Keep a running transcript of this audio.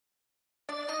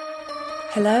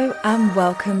Hello and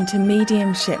welcome to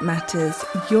Mediumship Matters,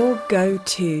 your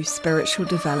go-to spiritual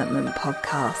development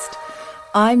podcast.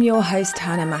 I'm your host,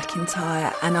 Hannah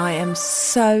McIntyre, and I am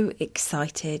so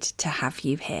excited to have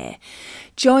you here.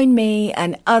 Join me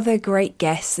and other great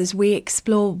guests as we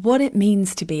explore what it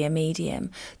means to be a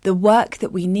medium, the work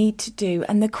that we need to do,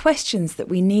 and the questions that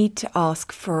we need to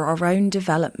ask for our own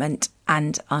development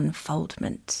and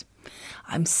unfoldment.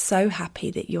 I'm so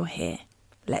happy that you're here.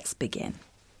 Let's begin.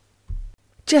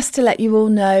 Just to let you all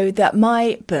know that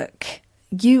my book,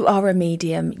 You Are a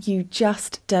Medium, You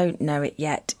Just Don't Know It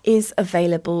Yet, is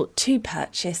available to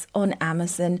purchase on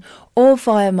Amazon or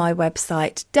via my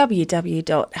website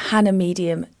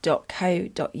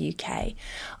www.hannahmedium.co.uk.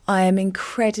 I am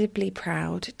incredibly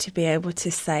proud to be able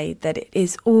to say that it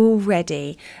is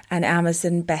already an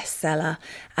Amazon bestseller,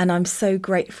 and I'm so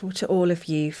grateful to all of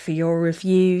you for your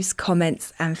reviews,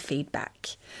 comments and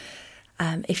feedback.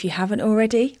 If you haven't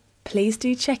already, please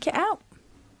do check it out.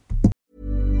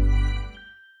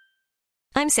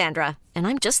 I'm Sandra, and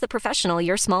I'm just the professional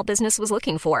your small business was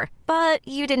looking for. But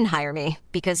you didn't hire me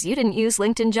because you didn't use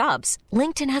LinkedIn Jobs.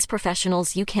 LinkedIn has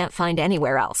professionals you can't find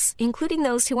anywhere else, including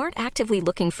those who aren't actively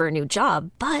looking for a new job,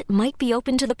 but might be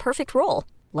open to the perfect role,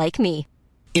 like me.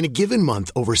 In a given month,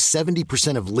 over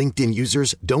 70% of LinkedIn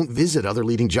users don't visit other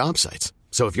leading job sites.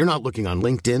 So if you're not looking on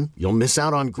LinkedIn, you'll miss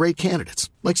out on great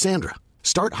candidates, like Sandra.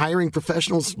 Start hiring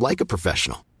professionals like a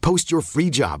professional. Post your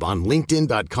free job on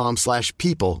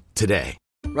linkedin.com/people today.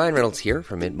 Ryan Reynolds here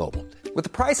from Mint Mobile. With the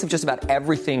price of just about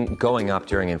everything going up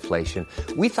during inflation,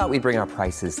 we thought we'd bring our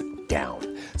prices down.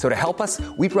 So to help us,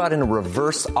 we brought in a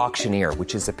reverse auctioneer,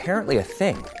 which is apparently a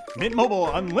thing. Mint Mobile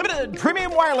Unlimited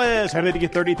Premium Wireless. How to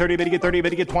get 30, 30, bit to get 30, bit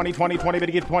to get 20, 20, 20, bit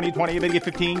to get 20, 20, bit to get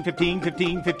 15, 15,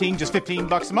 15, 15, just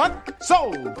 $15 a month?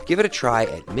 Sold! Give it a try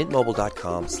at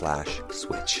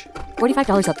mintmobile.com/switch.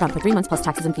 $45 up front for 3 months plus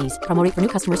taxes and fees. Promo rate for new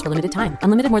customers for limited time.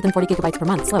 Unlimited more than 40 gigabytes per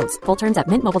month. Slows full terms at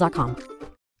mintmobile.com.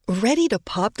 Ready to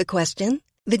pop the question?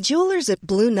 The jewelers at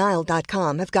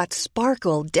BlueNile.com have got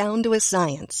sparkle down to a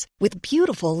science with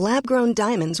beautiful lab-grown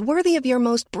diamonds worthy of your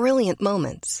most brilliant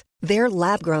moments. Their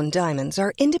lab-grown diamonds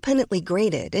are independently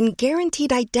graded and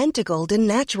guaranteed identical to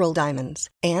natural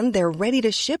diamonds, and they're ready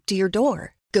to ship to your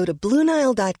door. Go to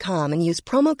BlueNile.com and use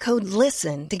promo code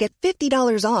LISTEN to get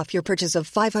 $50 off your purchase of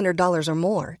 $500 or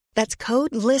more. That's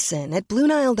code LISTEN at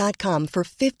BlueNile.com for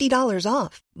 $50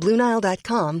 off.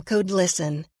 BlueNile.com, code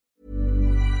LISTEN.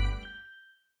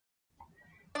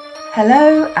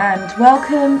 Hello and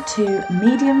welcome to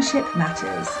Mediumship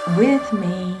Matters with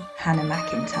me, Hannah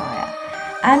McIntyre.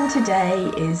 And today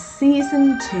is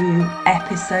Season 2,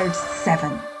 Episode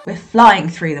 7. We're flying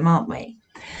through them, aren't we?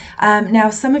 Now,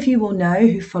 some of you will know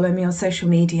who follow me on social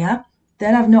media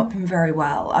that I've not been very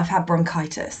well. I've had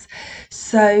bronchitis.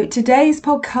 So today's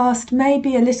podcast may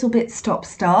be a little bit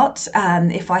stop-start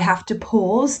if I have to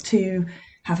pause to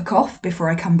have a cough before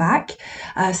I come back.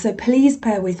 So please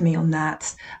bear with me on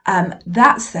that.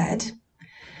 That said,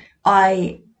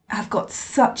 I have got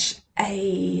such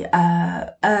a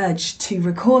urge to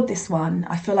record this one.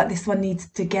 I feel like this one needs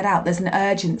to get out. There's an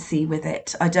urgency with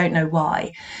it. I don't know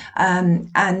why.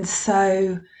 And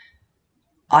so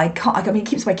I can't, I mean, it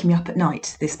keeps waking me up at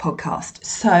night, this podcast.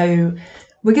 So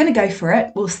we're going to go for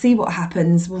it. We'll see what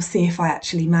happens. We'll see if I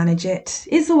actually manage it.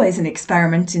 It's always an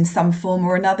experiment in some form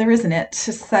or another, isn't it?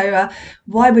 So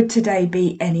why would today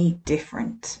be any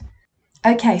different?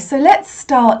 Okay, so let's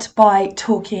start by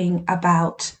talking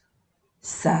about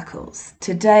circles,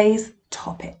 today's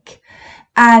topic.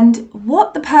 And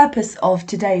what the purpose of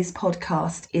today's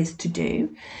podcast is to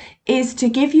do is to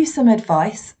give you some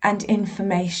advice and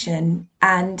information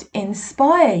and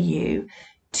inspire you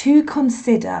to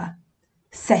consider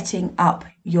setting up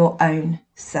your own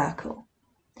circle.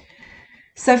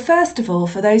 So first of all,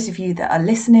 for those of you that are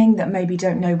listening that maybe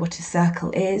don't know what a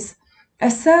circle is a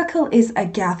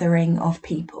gathering of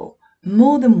people,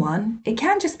 more than one. It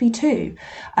can just be two,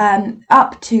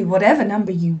 up to whatever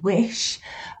number you wish,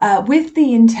 with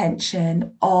the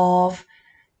intention of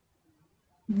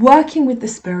working with the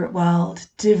spirit world,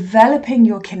 developing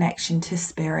your connection to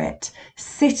spirit,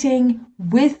 sitting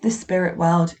with the spirit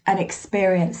world and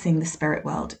experiencing the spirit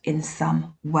world in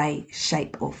some way,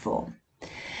 shape or form.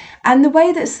 And the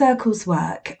way that circles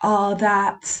work are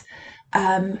that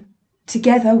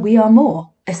together we are more,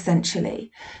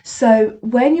 essentially. So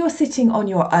when you're sitting on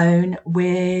your own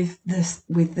with the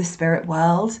spirit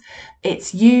world,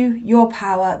 it's you, your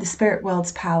power, the spirit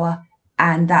world's power,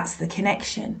 and that's the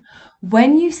connection.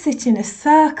 When you sit in a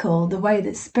circle, the way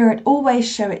that spirit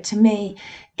always show it to me,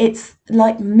 it's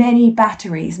like many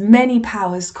batteries, many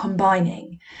powers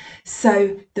combining.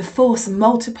 So the force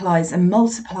multiplies and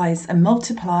multiplies and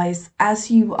multiplies as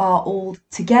you are all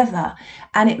together,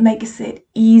 and it makes it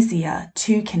easier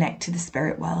to connect to the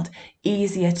spirit world,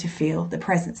 easier to feel the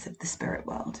presence of the spirit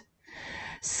world.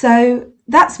 So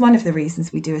that's one of the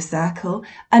reasons we do a circle.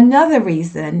 Another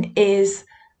reason is,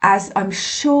 as I'm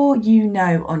sure you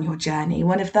know on your journey,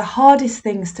 one of the hardest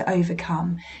things to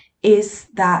overcome is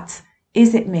that,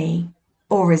 is it me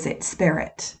or is it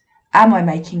spirit? Am I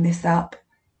making this up?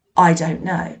 I don't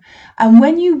know. And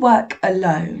when you work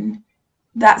alone,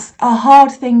 that's a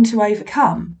hard thing to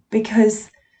overcome, because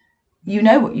you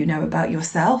know what you know about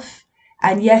yourself.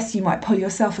 And yes, you might pull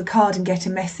yourself a card and get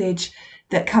a message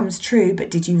that comes true,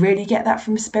 but did you really get that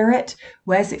from spirit?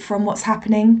 Where's it from? What's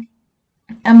happening?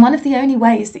 And one of the only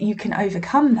ways that you can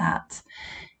overcome that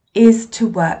is to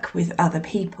work with other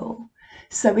people.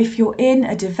 So if you're in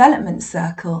a development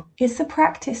circle, it's a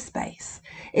practice space.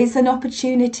 It's an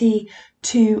opportunity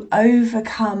to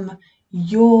overcome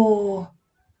your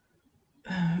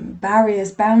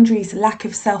barriers, boundaries, lack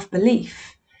of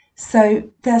self-belief. So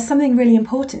there's something really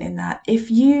important in that. If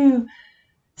you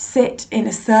sit in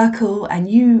a circle and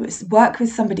you work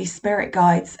with somebody's spirit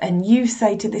guides and you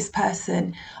say to this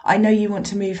person, I know you want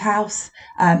to move house,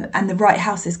 and the right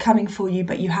house is coming for you,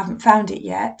 but you haven't found it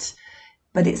yet,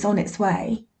 but it's on its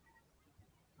way.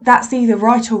 That's either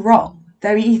right or wrong.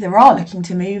 They either are looking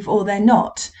to move or they're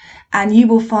not. And you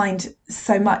will find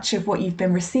so much of what you've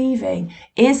been receiving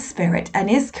is spirit and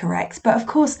is correct. But of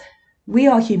course, we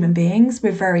are human beings.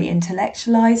 We're very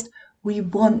intellectualized. We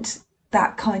want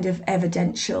that kind of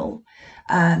evidential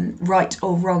right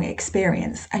or wrong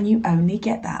experience. And you only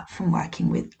get that from working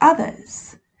with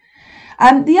others.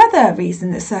 The other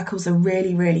reason that circles are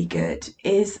really, really good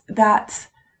is that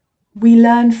we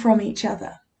learn from each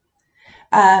other.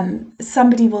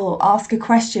 Somebody will ask a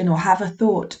question or have a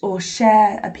thought or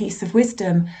share a piece of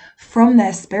wisdom from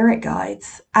their spirit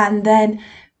guides, and then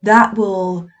that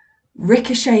will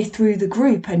ricochet through the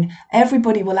group, and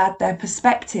everybody will add their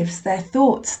perspectives, their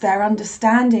thoughts, their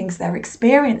understandings, their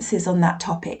experiences on that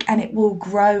topic, and it will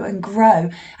grow and grow,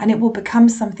 and it will become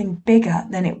something bigger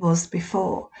than it was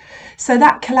before. So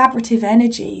that collaborative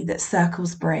energy that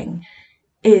circles bring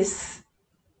is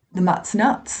the mutt's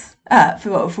nuts,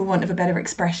 for want of a better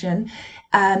expression.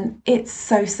 It's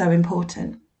so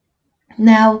important.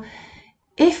 Now,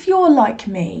 if you're like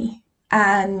me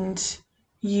and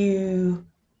you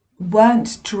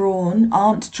aren't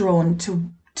drawn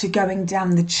to going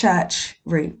down the church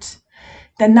route,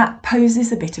 then that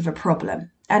poses a bit of a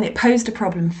problem. And it posed a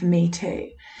problem for me too.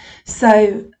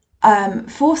 So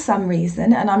for some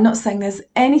reason, and I'm not saying there's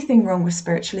anything wrong with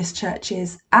spiritualist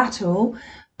churches at all,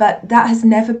 but that has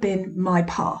never been my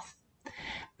path.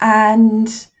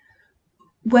 And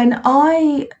when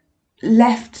I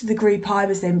left the group I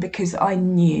was in, because I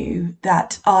knew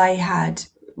that I had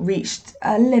reached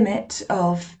a limit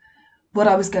of what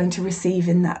I was going to receive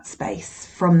in that space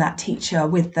from that teacher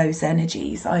with those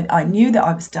energies, I knew that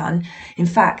I was done. In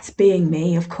fact, being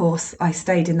me, of course, I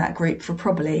stayed in that group for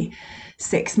probably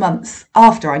 6 months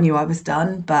after I knew I was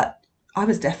done, but I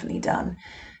was definitely done.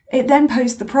 It then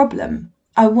posed the problem.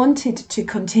 I wanted to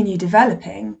continue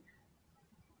developing,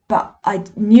 but I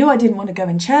knew I didn't want to go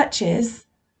in churches.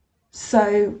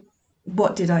 So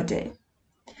what did I do?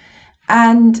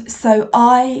 And so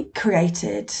I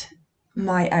created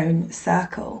my own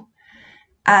circle.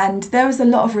 And there was a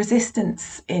lot of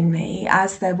resistance in me,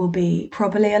 as there will be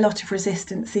probably a lot of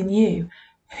resistance in you.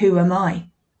 Who am I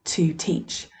to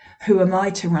teach? Who am I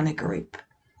to run a group?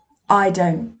 I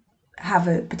don't have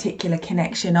a particular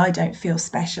connection. I don't feel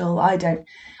special. I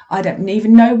don't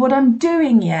even know what I'm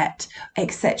doing yet,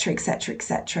 etc., etc.,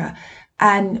 etc.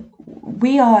 And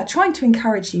we are trying to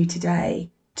encourage you today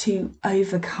to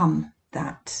overcome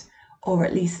that, or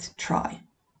at least try.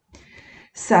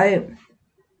 So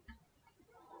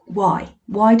why?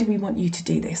 Why do we want you to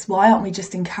do this? Why aren't we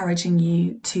just encouraging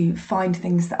you to find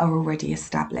things that are already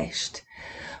established?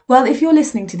 Well, if you're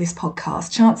listening to this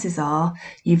podcast, chances are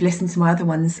you've listened to my other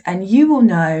ones, and you will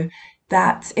know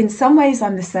that in some ways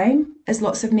I'm the same as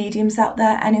lots of mediums out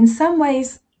there, and in some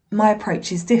ways my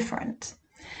approach is different.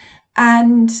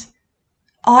 And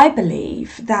I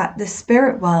believe that the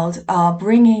spirit world are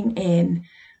bringing in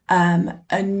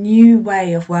a new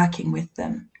way of working with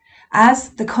them. As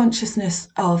the consciousness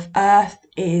of Earth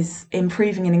is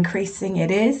improving and increasing,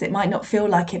 it might not feel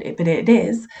like it, but it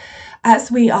is. As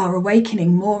we are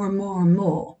awakening more and more and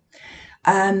more,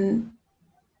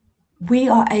 we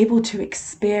are able to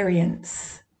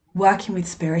experience working with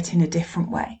spirit in a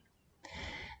different way.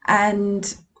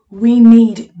 And we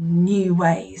need new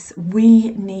ways.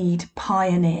 We need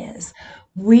pioneers.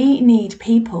 We need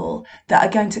people that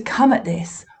are going to come at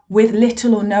this with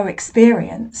little or no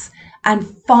experience and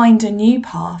find a new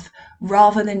path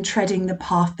rather than treading the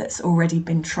path that's already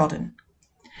been trodden.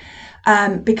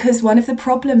 Because one of the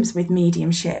problems with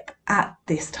mediumship at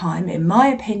this time, in my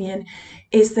opinion,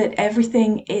 is that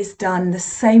everything is done the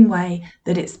same way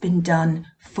that it's been done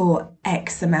for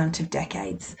X amount of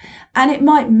decades. And it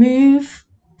might move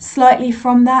slightly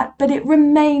from that, but it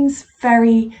remains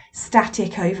very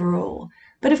static overall.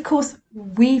 But of course,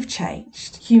 we've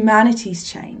changed. Humanity's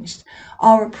changed.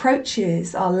 Our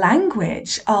approaches, our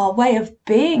language, our way of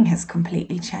being has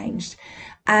completely changed.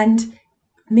 And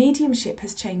mediumship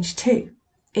has changed too,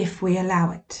 if we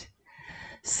allow it.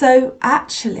 So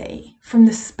actually, from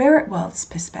the spirit world's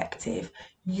perspective,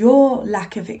 your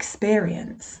lack of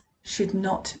experience should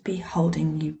not be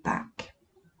holding you back.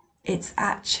 It's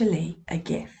actually a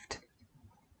gift.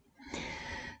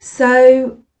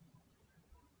 So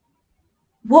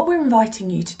what we're inviting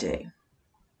you to do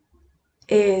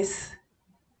is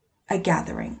a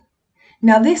gathering.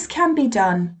 Now, this can be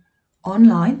done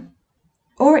online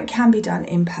or it can be done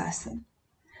in person.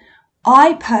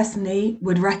 I personally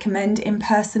would recommend in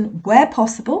person where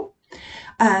possible,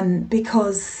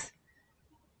 because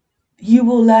you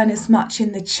will learn as much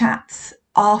in the chats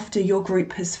after your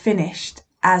group has finished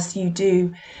as you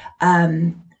do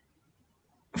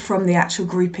from the actual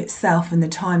group itself and the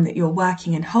time that you're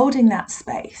working and holding that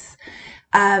space.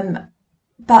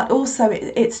 But also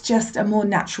it's just a more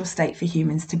natural state for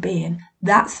humans to be in.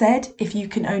 That said, if you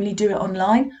can only do it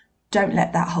online, don't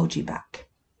let that hold you back.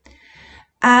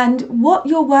 And what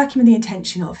you're working with the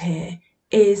intention of here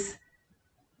is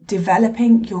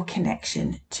developing your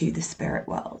connection to the spirit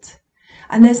world.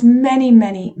 And there's many,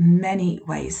 many, many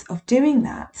ways of doing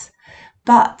that.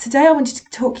 But today I wanted to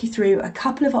talk you through a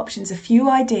couple of options, a few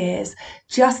ideas,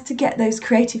 just to get those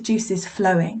creative juices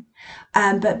flowing.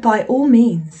 But by all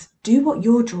means, do what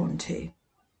you're drawn to.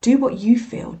 Do what you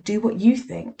feel, do what you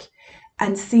think,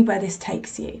 and see where this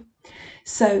takes you.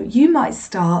 So you might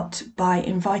start by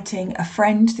inviting a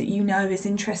friend that you know is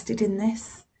interested in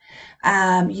this.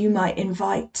 You might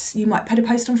put a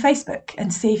post on Facebook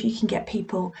and see if you can get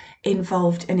people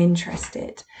involved and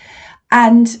interested.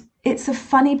 And it's a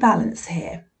funny balance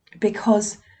here,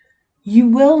 because you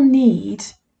will need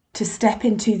to step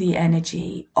into the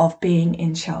energy of being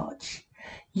in charge.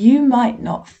 You might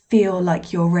not feel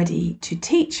like you're ready to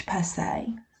teach per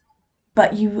se,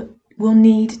 but you will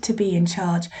need to be in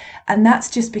charge. And that's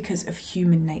just because of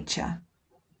human nature.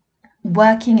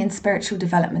 Working in spiritual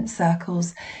development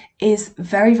circles is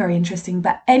very, very interesting,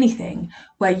 but anything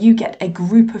where you get a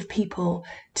group of people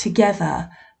together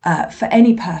for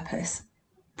any purpose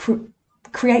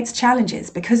creates challenges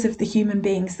because of the human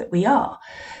beings that we are.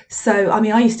 So,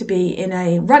 I used to be in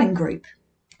a running group,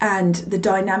 and the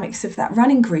dynamics of that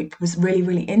running group was really,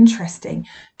 really interesting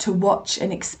to watch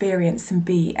and experience and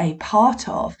be a part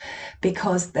of,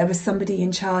 because there was somebody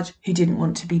in charge who didn't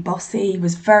want to be bossy,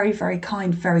 was very, very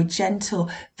kind, very gentle,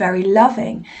 very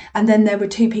loving. And then there were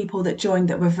two people that joined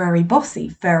that were very bossy,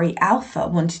 very alpha,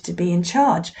 wanted to be in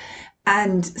charge,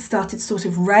 and started sort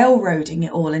of railroading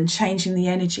it all and changing the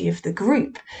energy of the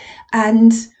group.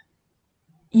 And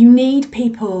you need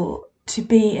people to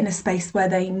be in a space where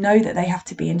they know that they have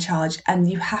to be in charge, and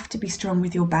you have to be strong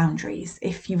with your boundaries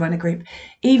if you run a group,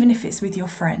 even if it's with your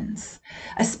friends,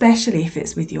 especially if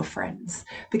it's with your friends,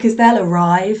 because they'll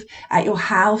arrive at your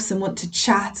house and want to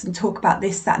chat and talk about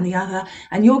this, that and the other,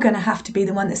 and you're going to have to be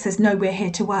the one that says, no, we're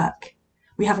here to work.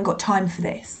 We haven't got time for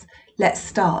this. Let's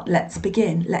start, let's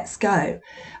begin, let's go,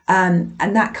 and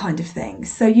that kind of thing.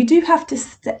 So you do have to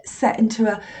set into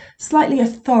a slightly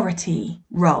authority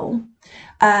role,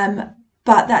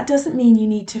 but that doesn't mean you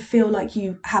need to feel like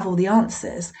you have all the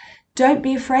answers. Don't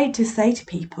be afraid to say to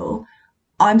people,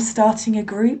 I'm starting a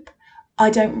group.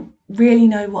 I don't really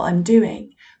know what I'm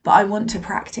doing, but I want to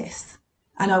practice,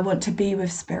 and I want to be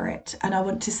with spirit, and I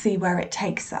want to see where it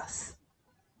takes us.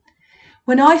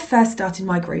 When I first started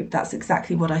my group, that's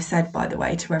exactly what I said, by the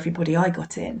way, to everybody I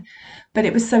got in. But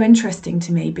it was so interesting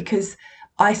to me because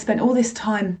I spent all this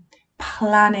time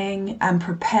planning and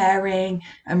preparing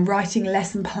and writing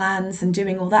lesson plans and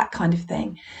doing all that kind of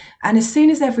thing. And as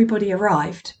soon as everybody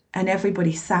arrived and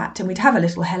everybody sat, and we'd have a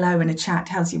little hello and a chat,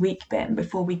 how's your week been,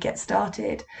 before we get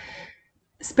started,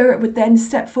 Spirit would then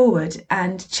step forward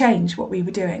and change what we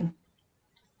were doing.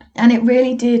 And it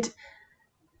really did,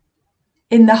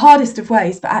 in the hardest of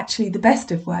ways, but actually the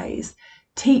best of ways,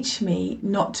 teach me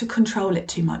not to control it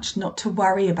too much, not to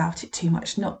worry about it too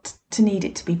much, not to need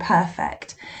it to be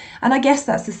perfect. And I guess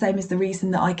that's the same as the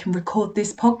reason that I can record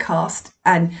this podcast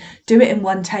and do it in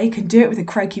one take and do it with a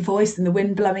croaky voice and the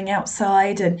wind blowing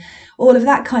outside and all of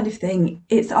that kind of thing.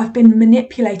 I've been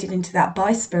manipulated into that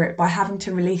by spirit by having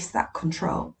to release that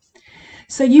control.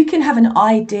 So you can have an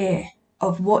idea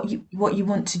of what you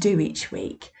want to do each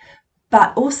week,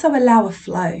 but also allow a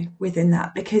flow within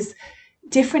that, because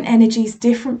different energies,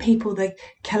 different people, the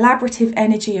collaborative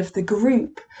energy of the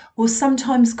group will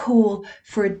sometimes call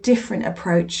for a different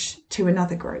approach to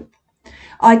another group.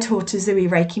 I taught a Zui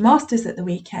Reiki Masters at the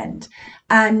weekend,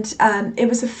 and it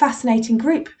was a fascinating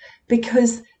group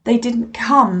because they didn't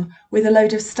come with a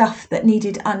load of stuff that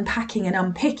needed unpacking and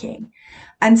unpicking.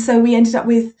 And so we ended up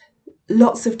with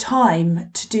lots of time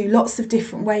to do lots of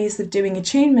different ways of doing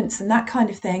attunements and that kind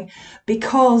of thing,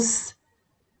 because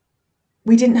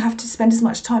we didn't have to spend as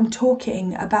much time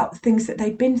talking about things that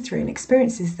they'd been through and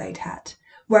experiences they'd had.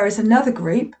 Whereas another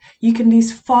group, you can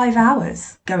lose 5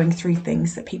 hours going through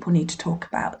things that people need to talk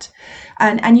about.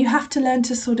 And you have to learn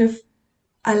to sort of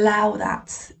allow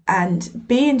that and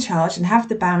be in charge and have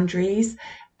the boundaries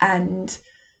and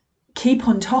keep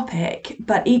on topic,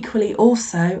 but equally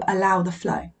also allow the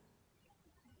flow.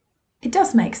 It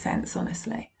does make sense,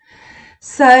 honestly.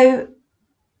 So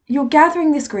you're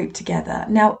gathering this group together.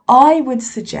 Now, I would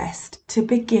suggest to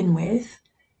begin with,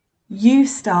 you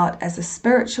start as a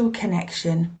spiritual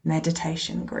connection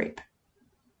meditation group.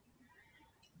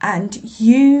 And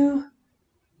you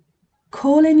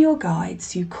call in your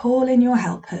guides, you call in your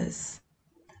helpers,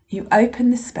 you open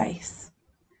the space,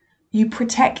 you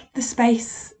protect the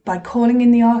space by calling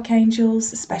in the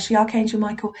archangels, especially Archangel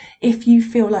Michael, if you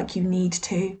feel like you need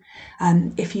to.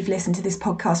 If you've listened to this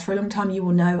podcast for a long time, you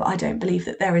will know I don't believe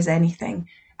that there is anything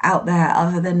out there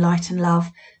other than light and love,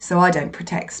 so I don't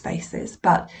protect spaces,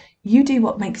 but you do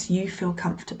what makes you feel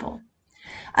comfortable.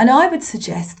 And I would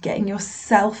suggest getting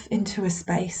yourself into a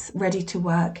space ready to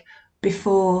work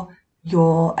before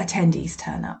your attendees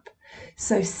turn up.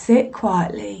 So sit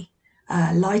quietly,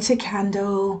 light a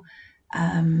candle,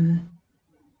 put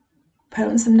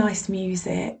on some nice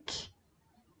music,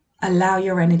 allow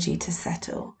your energy to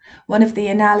settle. One of the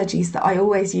analogies that I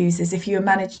always use is if you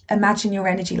imagine your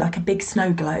energy like a big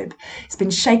snow globe. It's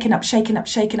been shaken up, shaken up,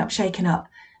 shaken up, shaken up,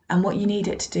 and what you need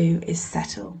it to do is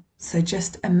settle. So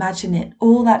just imagine it,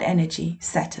 all that energy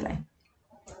settling.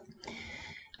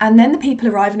 And then the people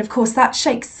arrive, and of course that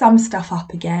shakes some stuff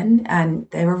up again, and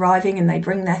they're arriving and they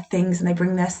bring their things and they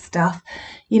bring their stuff.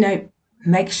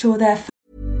 Make sure they're...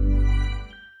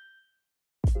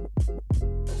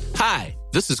 Hi,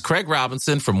 this is Craig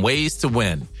Robinson from Ways to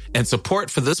Win, and support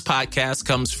for this podcast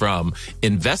comes from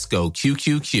Invesco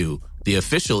QQQ, the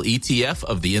official ETF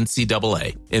of the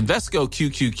NCAA. Invesco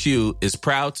QQQ is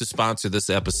proud to sponsor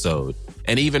this episode,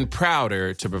 and even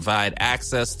prouder to provide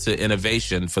access to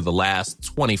innovation for the last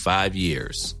 25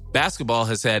 years. Basketball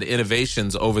has had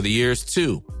innovations over the years,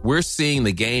 too. We're seeing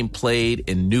the game played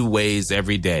in new ways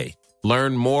every day.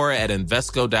 Learn more at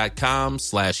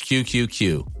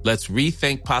Invesco.com/QQQ. Let's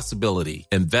rethink possibility.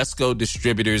 Invesco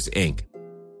Distributors, Inc.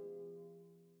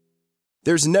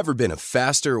 There's never been a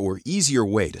faster or easier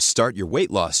way to start your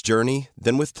weight loss journey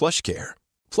than with PlushCare.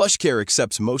 PlushCare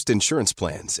accepts most insurance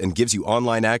plans and gives you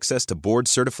online access to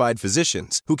board-certified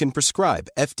physicians who can prescribe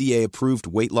FDA-approved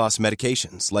weight loss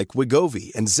medications like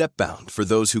Wegovy and Zepbound for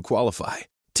those who qualify.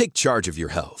 Take charge of your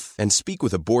health and speak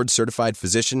with a board-certified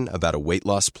physician about a weight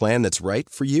loss plan that's right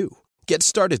for you. Get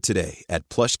started today at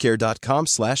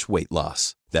plushcare.com/weight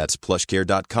loss. That's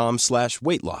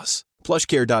plushcare.com/weight loss.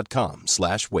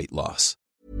 plushcare.com/weight loss.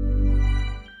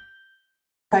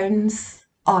 Phones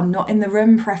are not in the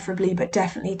room, preferably, but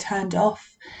definitely turned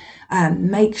off.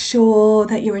 Make sure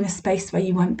that you're in a space where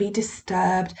you won't be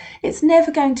disturbed. It's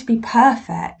never going to be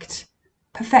perfect.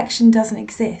 Perfection doesn't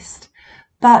exist.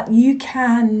 But you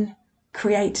can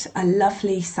create a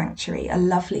lovely sanctuary, a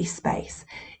lovely space,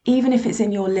 even if it's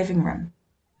in your living room.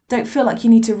 Don't feel like you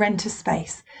need to rent a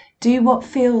space. Do what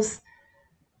feels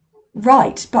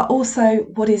right, but also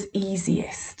what is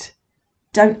easiest.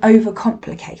 Don't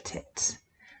overcomplicate it.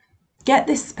 Get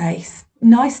this space,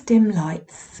 nice dim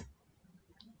lights.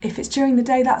 If it's during the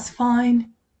day, that's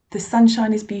fine. The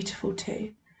sunshine is beautiful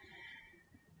too.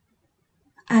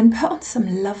 And put on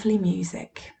some lovely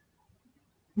music.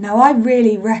 Now, I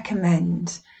really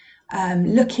recommend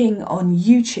looking on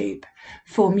YouTube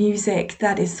for music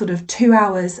that is sort of 2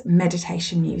 hours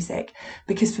meditation music,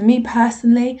 because for me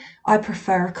personally, I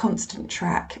prefer a constant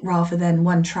track rather than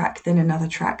one track, then another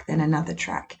track, then another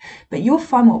track. But you'll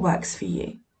find what works for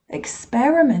you.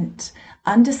 Experiment.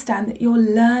 Understand that you're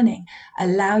learning.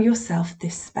 Allow yourself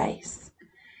this space.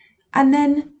 And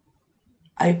then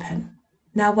open.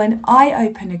 Now, when I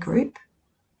open a group,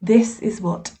 this is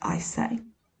what I say.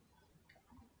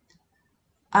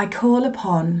 I call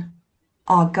upon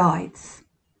our guides,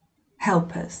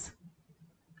 helpers,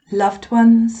 loved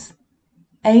ones,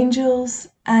 angels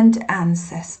and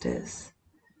ancestors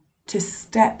to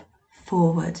step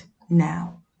forward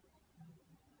now.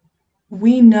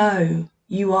 We know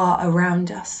you are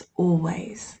around us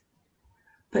always,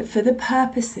 but for the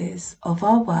purposes of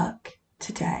our work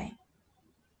today,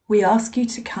 we ask you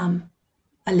to come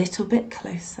a little bit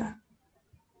closer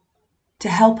to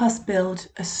help us build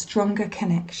a stronger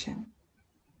connection,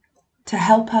 to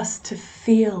help us to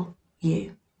feel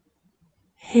you,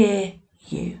 hear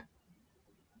you,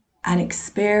 and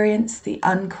experience the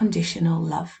unconditional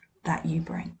love that you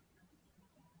bring.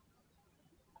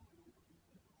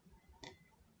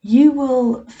 You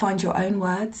will find your own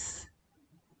words,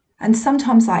 and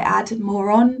sometimes I add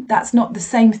more on. That's not the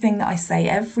same thing that I say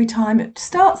every time. It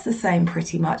starts the same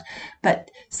pretty much, but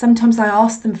sometimes I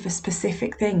ask them for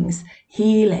specific things: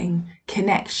 healing,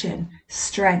 connection,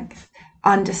 strength,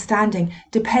 understanding,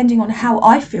 depending on how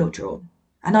I feel drawn.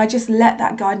 And I just let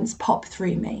that guidance pop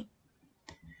through me.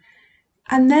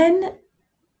 And then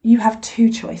you have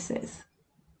two choices.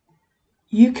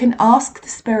 You can ask the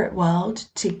spirit world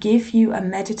to give you a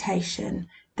meditation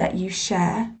that you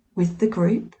share with the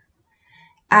group.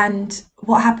 And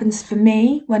what happens for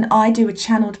me when I do a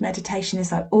channeled meditation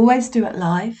is I always do it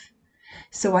live.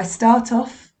 So I start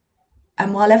off,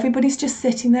 and while everybody's just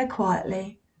sitting there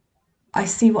quietly, I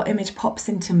see what image pops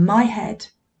into my head,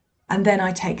 and then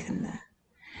I take them there.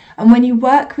 And when you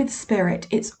work with spirit,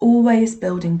 it's always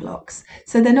building blocks.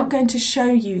 So they're not going to show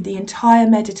you the entire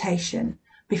meditation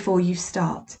before you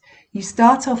start. You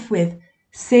start off with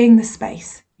seeing the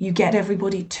space. You get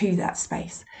everybody to that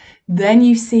space. Then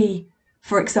you see,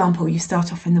 for example, you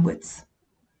start off in the woods.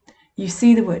 You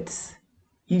see the woods.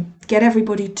 You get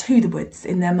everybody to the woods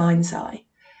in their mind's eye.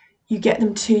 You get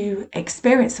them to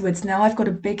experience the woods. Now, I've got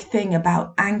a big thing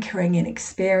about anchoring in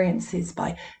experiences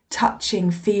by touching,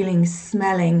 feeling,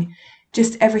 smelling,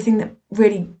 just everything that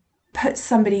really puts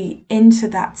somebody into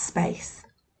that space.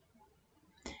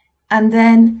 And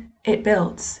then it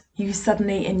builds. You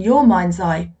suddenly, in your mind's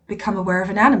eye, become aware of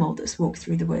an animal that's walked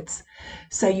through the woods.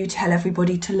 So you tell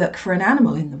everybody to look for an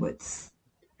animal in the woods.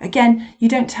 Again, you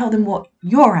don't tell them what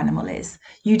your animal is.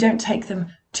 You don't take them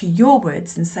to your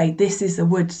woods and say, this is a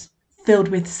wood filled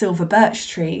with silver birch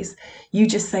trees. You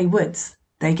just say woods.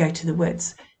 They go to the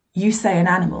woods. You say an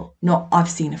animal, not I've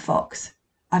seen a fox.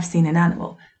 I've seen an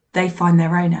animal. They find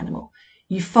their own animal.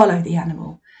 You follow the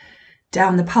animal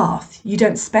down the path. You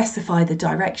don't specify the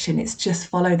direction. It's just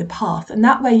follow the path. And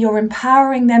that way you're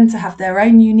empowering them to have their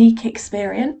own unique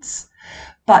experience,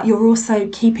 but you're also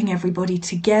keeping everybody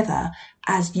together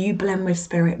as you blend with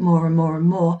spirit more and more and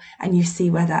more, and you see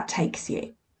where that takes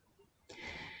you.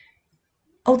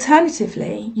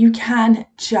 Alternatively, you can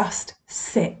just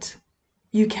sit.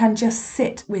 You can just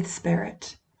sit with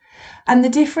spirit. And the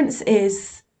difference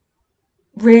is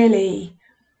really,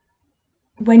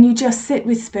 when you just sit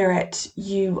with spirit,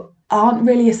 you aren't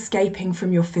really escaping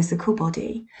from your physical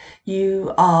body.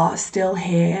 You are still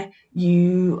here.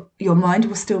 Your mind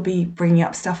will still be bringing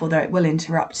up stuff, although it will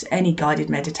interrupt any guided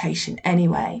meditation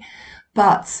anyway.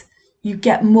 But you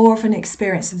get more of an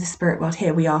experience of the spirit world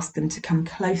here. We ask them to come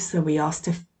closer. We ask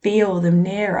to feel them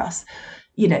near us,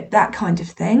 that kind of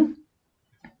thing.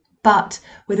 But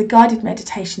with a guided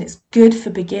meditation, it's good for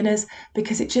beginners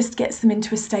because it just gets them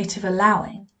into a state of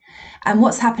allowing. And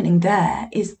what's happening there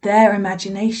is their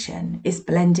imagination is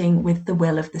blending with the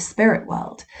will of the spirit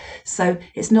world. So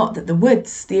it's not that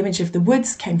the image of the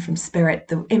woods came from spirit,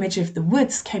 the image of the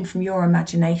woods came from your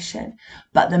imagination,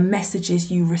 but the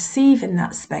messages you receive in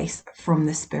that space from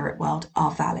the spirit world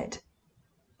are valid.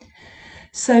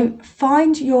 So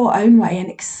find your own way and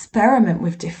experiment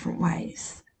with different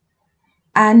ways.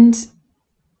 And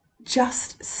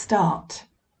just start.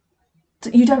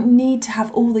 You don't need to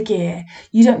have all the gear.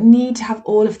 You don't need to have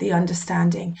all of the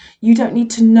understanding. You don't need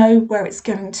to know where it's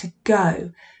going to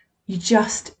go. You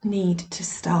just need to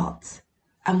start.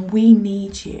 And we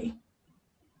need you.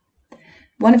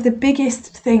 One of the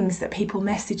biggest things that people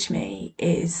message me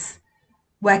is,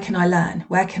 where can I learn?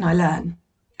 Where can I learn?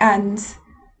 And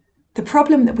the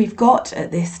problem that we've got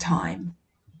at this time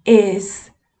is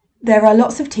there are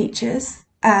lots of teachers.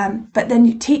 But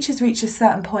then teachers reach a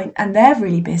certain point and they're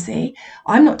really busy.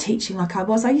 I'm not teaching like I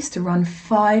was. I used to run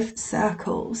 5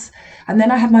 circles and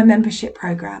then I had my membership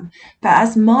program. But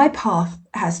as my path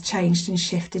has changed and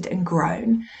shifted and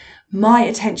grown, my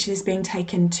attention is being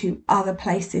taken to other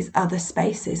places, other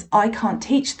spaces. I can't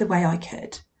teach the way I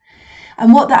could.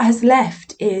 And what that has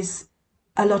left is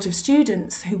a lot of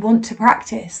students who want to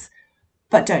practice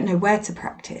but don't know where to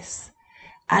practice.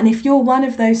 And if you're one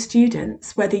of those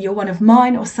students, whether you're one of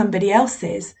mine or somebody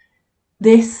else's,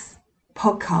 this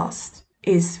podcast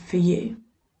is for you.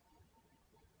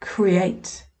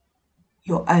 Create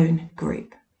your own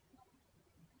group.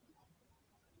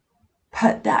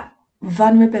 Put that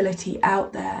vulnerability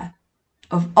out there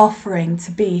of offering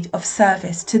to be of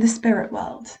service to the spirit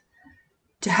world,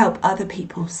 to help other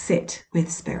people sit with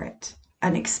spirit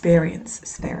and experience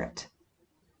spirit.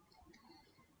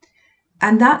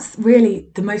 And that's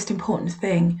really the most important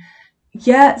thing.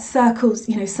 Yeah, circles,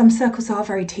 some circles are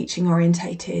very teaching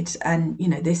orientated and,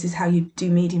 this is how you do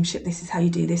mediumship, this is how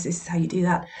you do this is how you do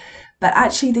that. But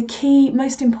actually the key,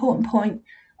 most important point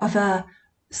of a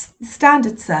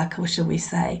standard circle, shall we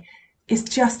say, is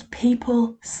just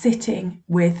people sitting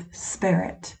with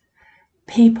spirit,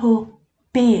 people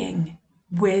being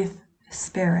with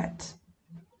spirit.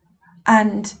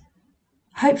 And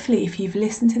hopefully if you've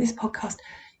listened to this podcast,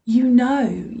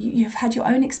 you've had your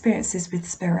own experiences with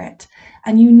spirit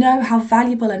and you know how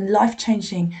valuable and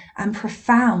life-changing and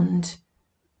profound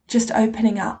just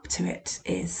opening up to it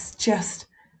is. Just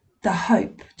the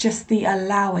hope, just the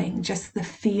allowing, just the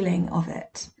feeling of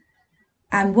it.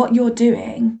 And what you're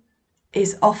doing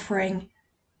is offering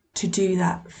to do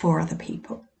that for other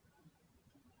people.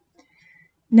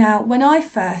 Now, when I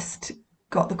first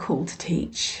got the call to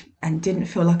teach and didn't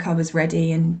feel like I was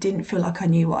ready and didn't feel like I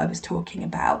knew what I was talking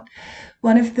about,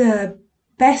 one of the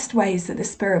best ways that the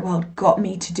spirit world got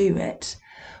me to do it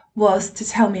was to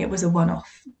tell me it was a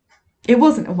one-off. It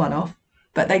wasn't a one-off,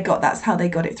 but that's how they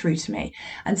got it through to me.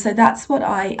 And so that's what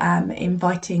I am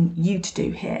inviting you to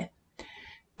do here.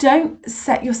 Don't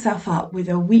set yourself up with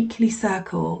a weekly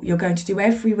circle you're going to do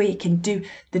every week and do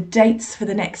the dates for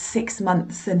the next 6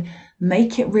 months and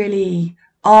make it really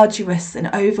arduous and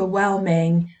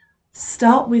overwhelming.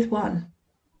 Start with one.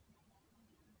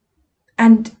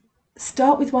 And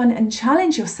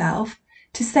challenge yourself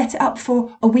to set it up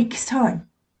for a week's time.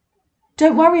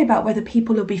 Don't worry about whether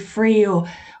people will be free or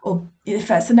if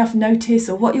that's enough notice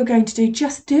or what you're going to do.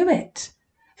 Just do it.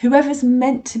 Whoever's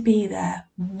meant to be there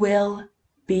will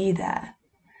be there.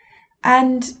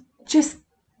 And just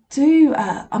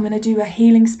I'm going to do a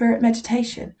healing spirit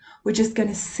meditation. We're just going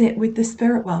to sit with the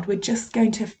spirit world. We're just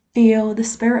going to feel the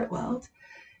spirit world.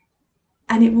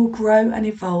 And it will grow and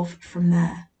evolve from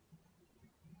there.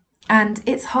 And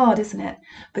it's hard, isn't it?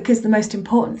 Because the most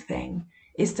important thing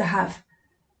is to have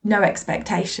no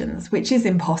expectations, which is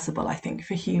impossible, I think,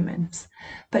 for humans.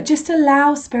 But just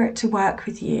allow spirit to work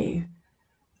with you,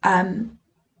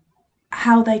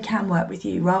 how they can work with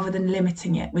you, rather than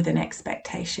limiting it with an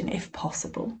expectation. If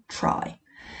possible, try.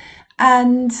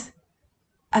 And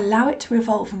allow it to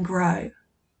evolve and grow.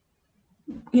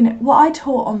 What I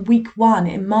taught on week 1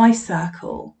 in my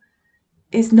circle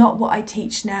is not what I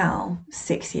teach now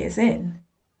 6 years in.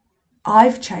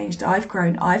 I've changed, I've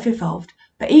grown, I've evolved.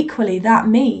 But equally, that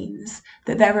means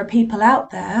that there are people out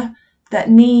there that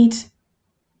need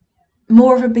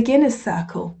more of a beginner's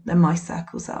circle than my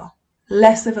circles are,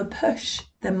 less of a push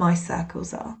than my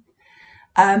circles are.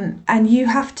 And you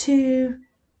have to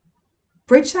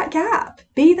bridge that gap,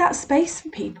 be that space for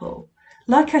people.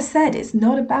 Like I said, it's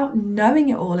not about knowing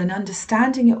it all and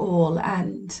understanding it all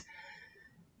and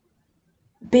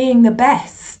being the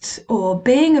best or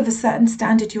being of a certain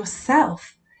standard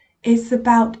yourself. It's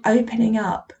about opening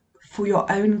up for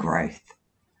your own growth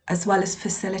as well as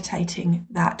facilitating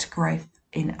that growth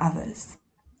in others.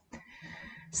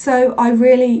 So I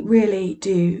really, really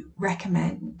do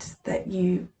recommend that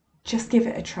you just give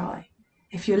it a try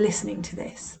if you're listening to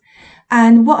this.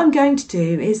 And what I'm going to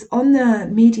do is on the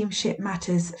Mediumship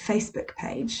Matters Facebook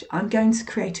page, I'm going to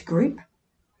create a group.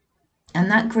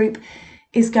 And that group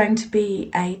is going to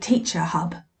be a teacher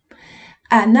hub.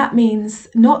 And that means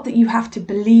not that you have to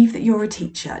believe that you're a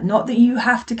teacher, not that you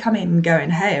have to come in going,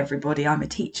 hey, everybody, I'm a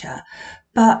teacher,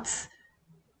 but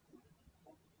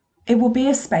it will be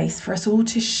a space for us all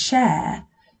to share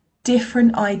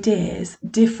different ideas,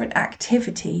 different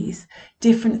activities,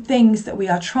 different things that we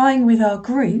are trying with our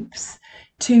groups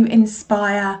to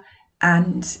inspire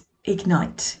and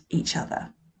ignite each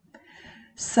other.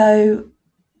 So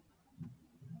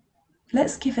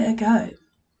let's give it a go,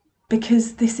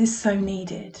 because this is so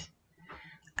needed.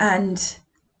 And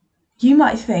You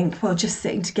might think, well, just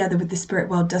sitting together with the spirit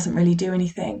world doesn't really do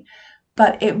anything,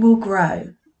 but it will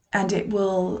grow and it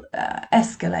will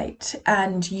escalate,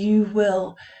 and you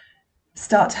will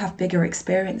start to have bigger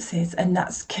experiences, and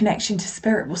that connection to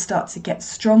spirit will start to get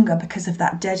stronger because of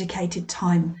that dedicated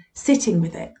time sitting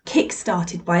with it,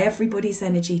 kick-started by everybody's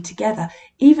energy together,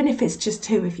 even if it's just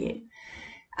two of you.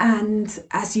 And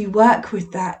as you work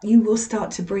with that, you will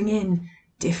start to bring in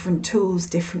different tools,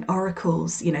 different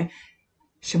oracles.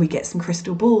 Shall we get some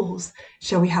crystal balls?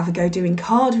 Shall we have a go doing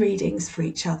card readings for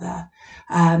each other?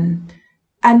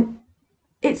 And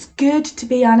it's good to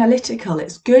be analytical.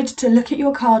 It's good to look at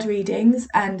your card readings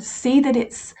and see that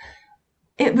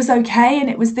it was okay, and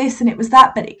it was this and it was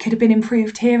that, but it could have been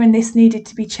improved here and this needed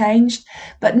to be changed.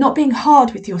 But not being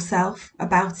hard with yourself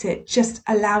about it, just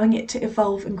allowing it to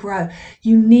evolve and grow.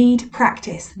 You need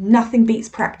practice. Nothing beats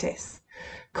practice.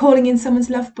 Calling in someone's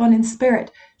loved one in spirit,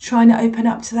 trying to open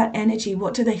up to that energy.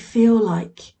 What do they feel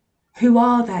like? Who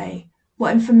are they?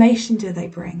 What information do they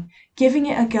bring? Giving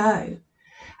it a go.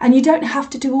 And you don't have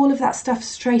to do all of that stuff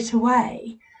straight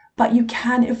away, but you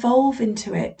can evolve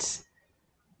into it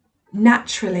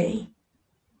naturally.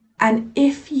 And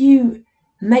if you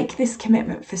make this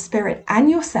commitment for spirit and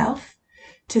yourself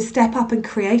to step up and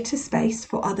create a space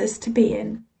for others to be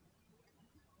in,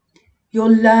 your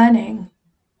learning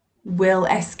will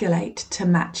escalate to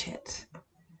match it.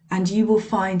 And you will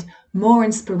find more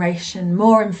inspiration,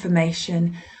 more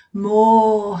information,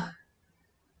 more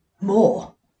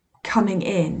coming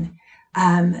in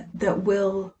that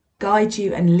will guide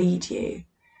you and lead you.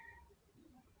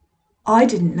 I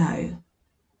didn't know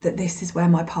that this is where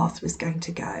my path was going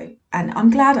to go. And I'm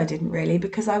glad I didn't, really,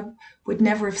 because I would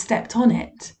never have stepped on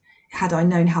it had I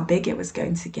known how big it was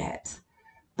going to get.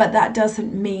 But that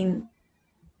doesn't mean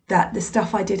that the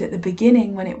stuff I did at the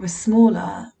beginning when it was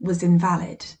smaller was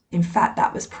invalid. In fact,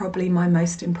 that was probably my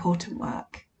most important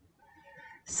work.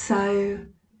 So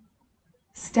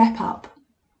step up.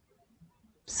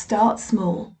 Start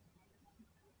small.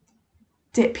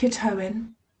 Dip your toe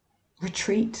in.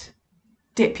 Retreat.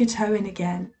 Dip your toe in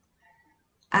again.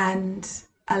 And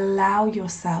allow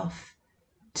yourself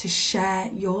to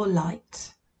share your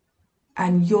light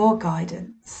and your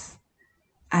guidance,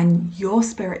 and your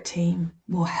spirit team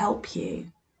will help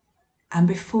you. And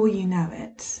before you know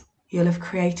it, you'll have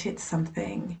created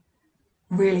something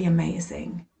really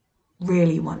amazing,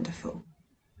 really wonderful.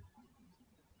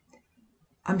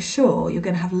 I'm sure you're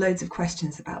going to have loads of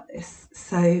questions about this,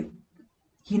 so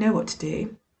you know what to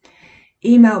do.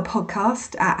 Email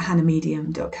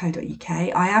podcast@hannahmedium.co.uk.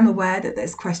 I am aware that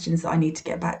there's questions that I need to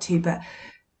get back to, but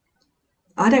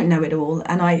I don't know it all,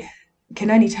 and I can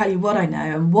only tell you what I know.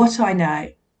 And what I know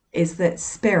is that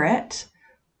Spirit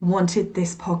wanted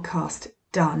this podcast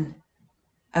done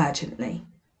urgently.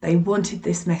 They wanted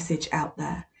this message out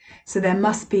there. So there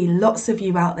must be lots of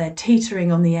you out there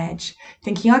teetering on the edge,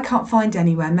 thinking, I can't find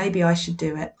anywhere, maybe I should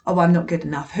do it. Oh, I'm not good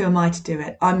enough. Who am I to do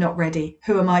it? I'm not ready.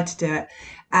 Who am I to do it?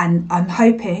 And I'm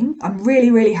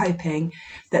really, really hoping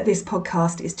that this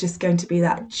podcast is just going to be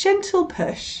that gentle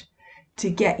push to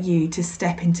get you to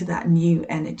step into that new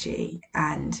energy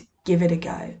and give it a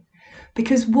go.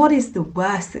 Because what is the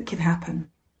worst that can happen?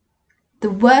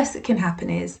 The worst that can happen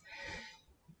is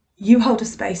you hold a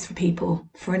space for people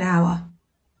for an hour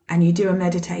and you do a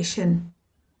meditation.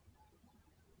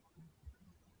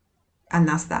 And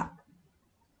that's that.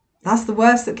 That's the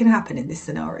worst that can happen in this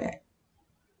scenario.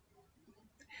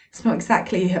 It's not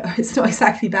exactly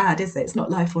bad, is it? It's not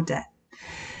life or death.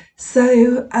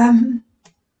 So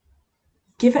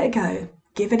give it a go.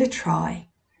 Give it a try.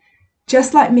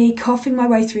 Just like me coughing my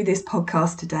way through this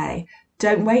podcast today,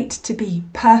 don't wait to be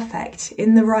perfect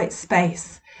in the right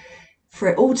space for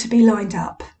it all to be lined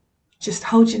up. Just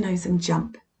hold your nose and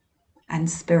jump, and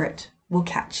Spirit will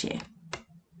catch you.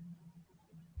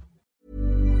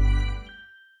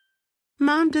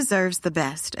 Mom deserves the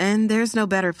best, and there's no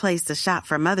better place to shop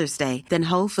for Mother's Day than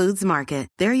Whole Foods Market.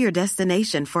 They're your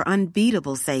destination for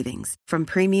unbeatable savings, from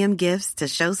premium gifts to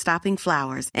show-stopping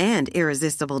flowers and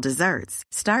irresistible desserts.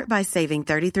 Start by saving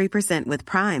 33% with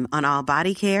Prime on all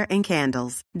body care and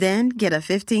candles. Then get a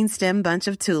 15-stem bunch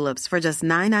of tulips for just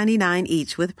 $9.99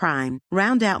 each with Prime.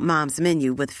 Round out Mom's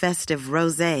menu with festive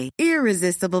rosé,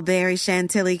 irresistible berry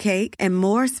chantilly cake, and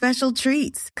more special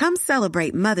treats. Come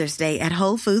celebrate Mother's Day at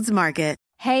Whole Foods Market.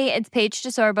 Hey, it's Paige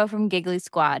DeSorbo from Giggly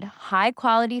Squad. High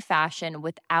quality fashion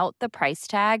without the price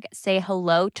tag. Say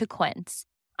hello to Quince.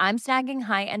 I'm snagging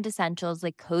high-end essentials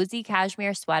like cozy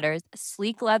cashmere sweaters,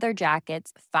 sleek leather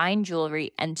jackets, fine jewelry,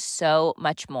 and so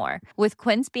much more. With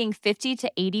Quince being 50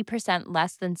 to 80%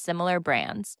 less than similar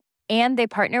brands. And they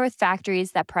partner with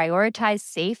factories that prioritize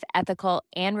safe, ethical,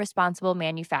 and responsible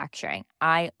manufacturing.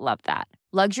 I love that.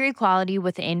 Luxury quality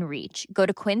within reach. Go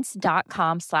to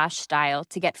quince.com/style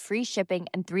to get free shipping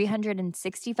and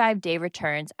 365-day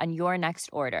returns on your next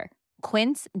order.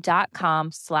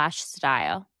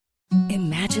 Quince.com/style.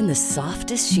 Imagine the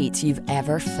softest sheets you've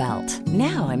ever felt.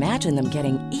 Now imagine them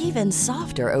getting even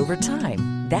softer over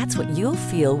time. That's what you'll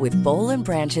feel with Boll &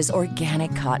 Branch's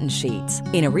organic cotton sheets.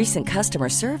 In a recent customer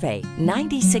survey,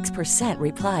 96%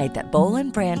 replied that Boll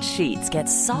 & Branch sheets get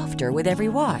softer with every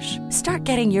wash. Start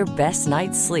getting your best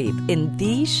night's sleep in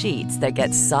these sheets that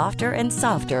get softer and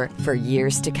softer for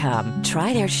years to come.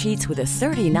 Try their sheets with a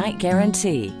 30-night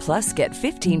guarantee. Plus, get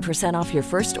 15% off your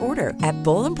first order at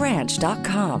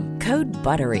bollandbranch.com. Code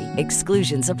BUTTERY.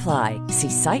 Exclusions apply. See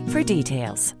site for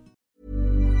details.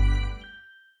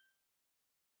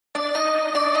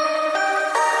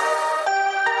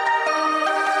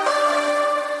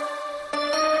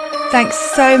 Thanks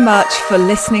so much for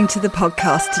listening to the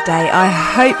podcast today. I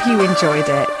hope you enjoyed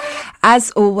it.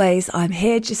 As always, I'm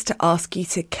here just to ask you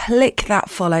to click that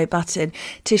follow button,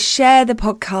 to share the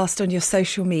podcast on your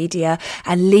social media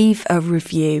and leave a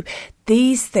review.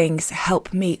 These things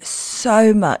help me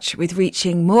so much with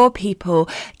reaching more people,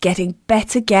 getting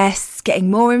better guests,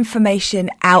 getting more information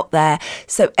out there.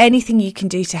 So anything you can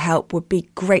do to help would be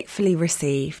gratefully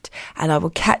received. And I will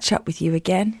catch up with you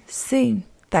again soon.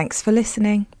 Thanks for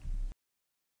listening.